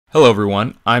Hello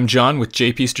everyone, I'm John with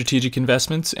JP Strategic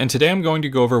Investments, and today I'm going to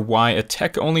go over why a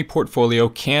tech-only portfolio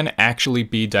can actually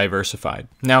be diversified.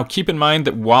 Now keep in mind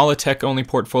that while a tech-only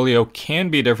portfolio can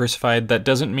be diversified, that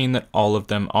doesn't mean that all of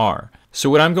them are. So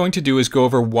what I'm going to do is go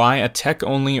over why a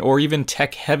tech-only or even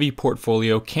tech-heavy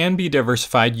portfolio can be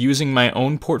diversified using my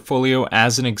own portfolio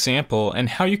as an example, and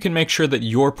how you can make sure that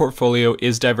your portfolio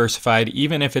is diversified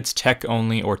even if it's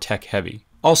tech-only or tech-heavy.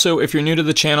 Also, if you're new to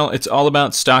the channel, it's all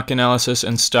about stock analysis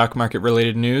and stock market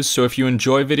related news, so if you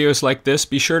enjoy videos like this,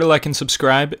 be sure to like and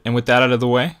subscribe, and with that out of the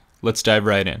way, let's dive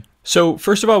right in. So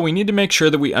first of all, we need to make sure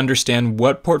that we understand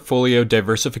what portfolio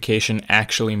diversification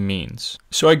actually means.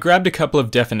 So I grabbed a couple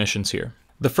of definitions here.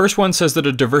 The first one says that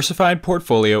a diversified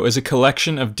portfolio is a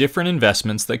collection of different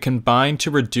investments that combine to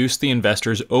reduce the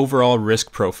investor's overall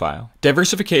risk profile.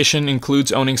 Diversification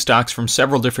includes owning stocks from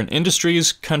several different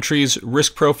industries, countries,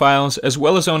 risk profiles, as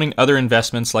well as owning other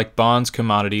investments like bonds,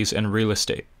 commodities, and real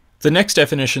estate. The next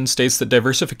definition states that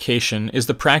diversification is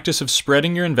the practice of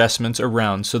spreading your investments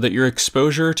around so that your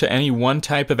exposure to any one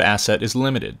type of asset is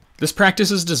limited. This practice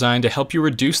is designed to help you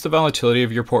reduce the volatility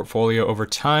of your portfolio over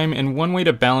time, and one way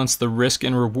to balance the risk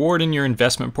and reward in your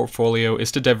investment portfolio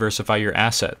is to diversify your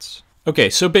assets.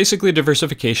 Okay, so basically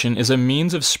diversification is a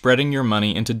means of spreading your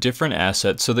money into different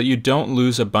assets so that you don't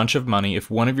lose a bunch of money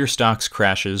if one of your stocks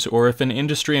crashes or if an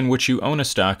industry in which you own a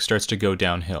stock starts to go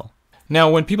downhill. Now,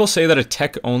 when people say that a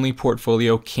tech-only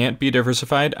portfolio can't be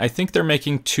diversified, I think they're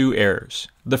making two errors.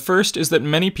 The first is that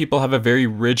many people have a very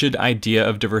rigid idea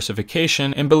of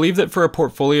diversification and believe that for a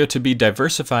portfolio to be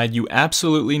diversified, you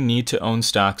absolutely need to own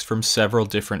stocks from several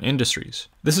different industries.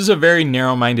 This is a very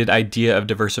narrow-minded idea of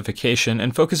diversification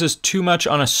and focuses too much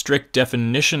on a strict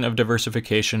definition of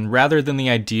diversification rather than the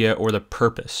idea or the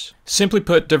purpose. Simply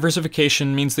put,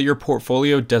 diversification means that your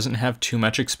portfolio doesn't have too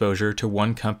much exposure to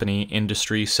one company,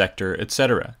 industry, sector,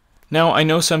 etc. Now, I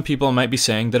know some people might be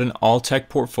saying that an all-tech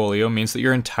portfolio means that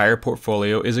your entire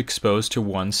portfolio is exposed to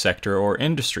one sector or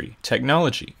industry,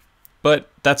 technology. But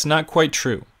that's not quite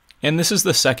true. And this is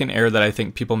the second error that I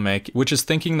think people make, which is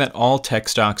thinking that all tech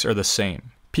stocks are the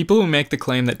same. People who make the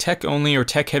claim that tech-only or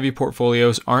tech-heavy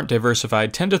portfolios aren't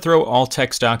diversified tend to throw all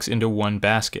tech stocks into one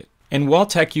basket. And while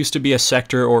tech used to be a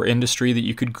sector or industry that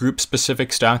you could group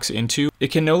specific stocks into,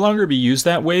 it can no longer be used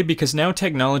that way because now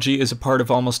technology is a part of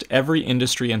almost every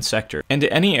industry and sector, and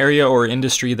any area or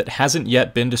industry that hasn't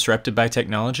yet been disrupted by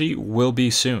technology will be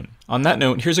soon. On that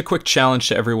note, here's a quick challenge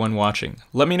to everyone watching.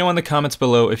 Let me know in the comments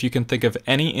below if you can think of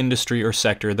any industry or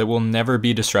sector that will never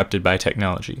be disrupted by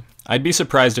technology. I'd be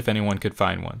surprised if anyone could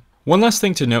find one. One last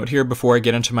thing to note here before I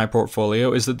get into my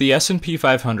portfolio is that the S&P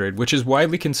 500, which is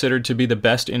widely considered to be the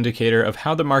best indicator of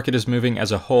how the market is moving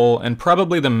as a whole and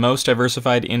probably the most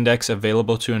diversified index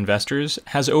available to investors,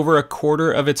 has over a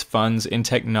quarter of its funds in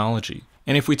technology.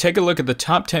 And if we take a look at the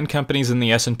top 10 companies in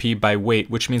the S&P by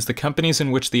weight, which means the companies in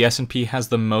which the S&P has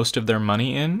the most of their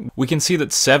money in, we can see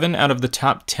that 7 out of the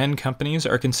top 10 companies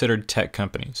are considered tech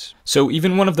companies. So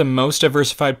even one of the most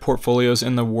diversified portfolios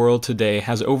in the world today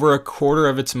has over a quarter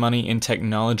of its money in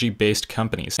technology-based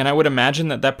companies, and I would imagine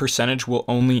that that percentage will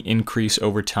only increase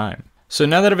over time. So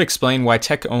now that I've explained why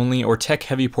tech-only or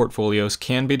tech-heavy portfolios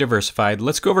can be diversified,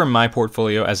 let's go over my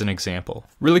portfolio as an example.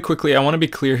 Really quickly, I want to be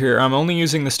clear here, I'm only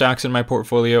using the stocks in my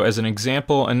portfolio as an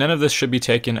example, and none of this should be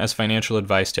taken as financial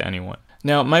advice to anyone.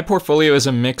 Now, my portfolio is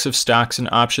a mix of stocks and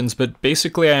options, but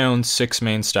basically I own 6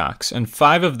 main stocks, and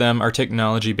 5 of them are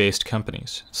technology-based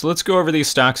companies. So let's go over these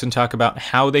stocks and talk about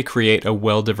how they create a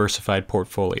well-diversified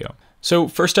portfolio. So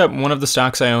first up, one of the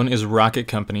stocks I own is Rocket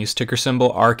Companies, ticker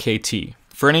symbol RKT.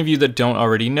 For any of you that don't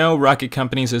already know, Rocket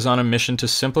Companies is on a mission to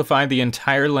simplify the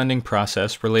entire lending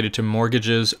process related to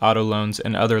mortgages, auto loans,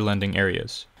 and other lending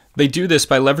areas. They do this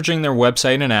by leveraging their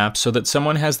website and app so that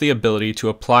someone has the ability to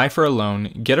apply for a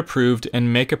loan, get approved,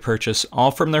 and make a purchase all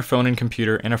from their phone and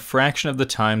computer in a fraction of the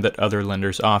time that other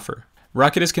lenders offer.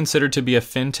 Rocket is considered to be a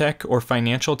fintech or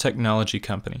financial technology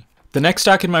company. The next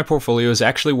stock in my portfolio is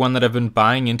actually one that I've been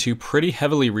buying into pretty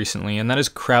heavily recently, and that is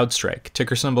CrowdStrike,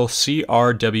 ticker symbol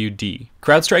CRWD.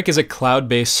 CrowdStrike is a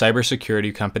cloud-based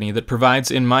cybersecurity company that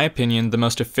provides, in my opinion, the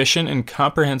most efficient and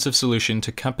comprehensive solution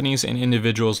to companies and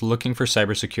individuals looking for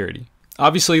cybersecurity.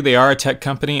 Obviously, they are a tech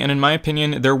company, and in my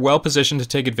opinion, they're well positioned to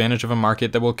take advantage of a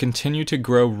market that will continue to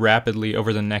grow rapidly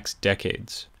over the next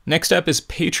decades. Next up is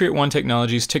Patriot One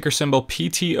Technologies, ticker symbol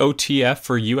PTOTF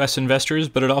for US investors,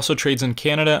 but it also trades in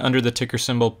Canada under the ticker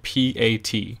symbol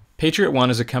PAT. Patriot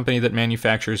One is a company that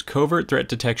manufactures covert threat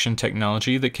detection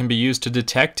technology that can be used to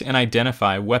detect and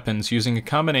identify weapons using a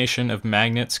combination of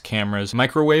magnets, cameras,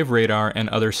 microwave radar, and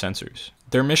other sensors.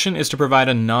 Their mission is to provide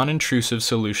a non-intrusive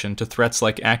solution to threats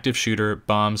like active shooter,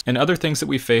 bombs, and other things that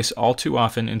we face all too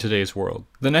often in today's world.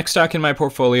 The next stock in my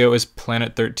portfolio is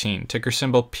Planet 13, ticker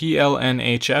symbol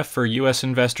PLNHF for US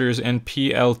investors and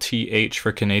PLTH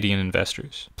for Canadian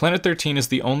investors. Planet 13 is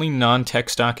the only non-tech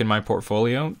stock in my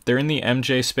portfolio. They're in the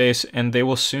MJ space and they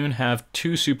will soon have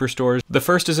 2 superstores. The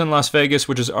first is in Las Vegas,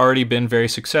 which has already been very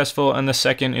successful, and the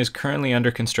second is currently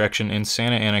under construction in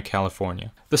Santa Ana,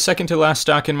 California. The second to last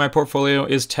stock in my portfolio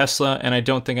is Tesla, and I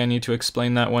don't think I need to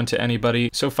explain that one to anybody.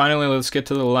 So finally, let's get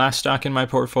to the last stock in my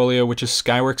portfolio, which is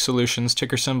Skyworks Solutions,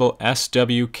 ticker symbol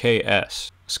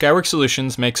SWKS. Skyworks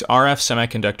Solutions makes RF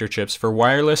semiconductor chips for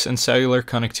wireless and cellular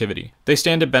connectivity. They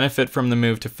stand to benefit from the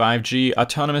move to 5G,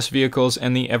 autonomous vehicles,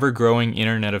 and the ever-growing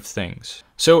Internet of Things.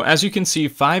 So as you can see,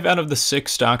 5 out of the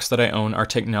 6 stocks that I own are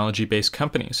technology-based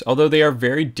companies, although they are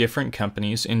very different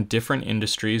companies in different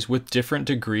industries with different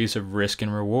degrees of risk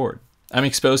and reward. I'm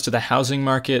exposed to the housing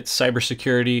market,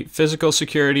 cybersecurity, physical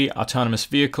security, autonomous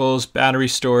vehicles, battery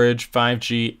storage,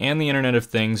 5G, and the Internet of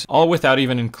Things, all without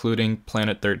even including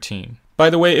Planet 13. By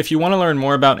the way, if you want to learn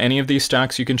more about any of these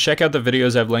stocks, you can check out the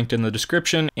videos I've linked in the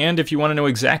description, and if you want to know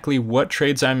exactly what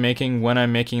trades I'm making, when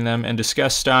I'm making them, and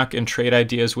discuss stock and trade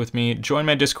ideas with me, join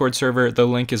my Discord server. The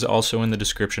link is also in the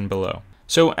description below.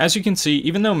 So as you can see,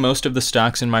 even though most of the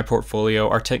stocks in my portfolio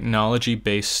are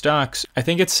technology-based stocks, I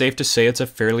think it's safe to say it's a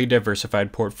fairly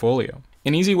diversified portfolio.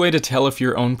 An easy way to tell if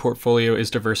your own portfolio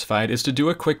is diversified is to do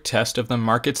a quick test of the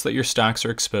markets that your stocks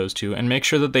are exposed to and make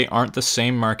sure that they aren't the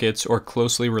same markets or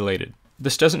closely related.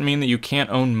 This doesn't mean that you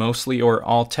can't own mostly or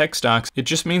all tech stocks, it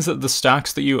just means that the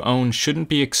stocks that you own shouldn't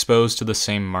be exposed to the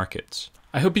same markets.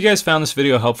 I hope you guys found this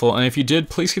video helpful, and if you did,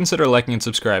 please consider liking and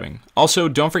subscribing. Also,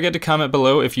 don't forget to comment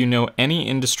below if you know any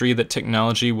industry that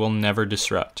technology will never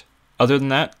disrupt. Other than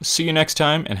that, see you next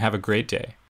time and have a great day.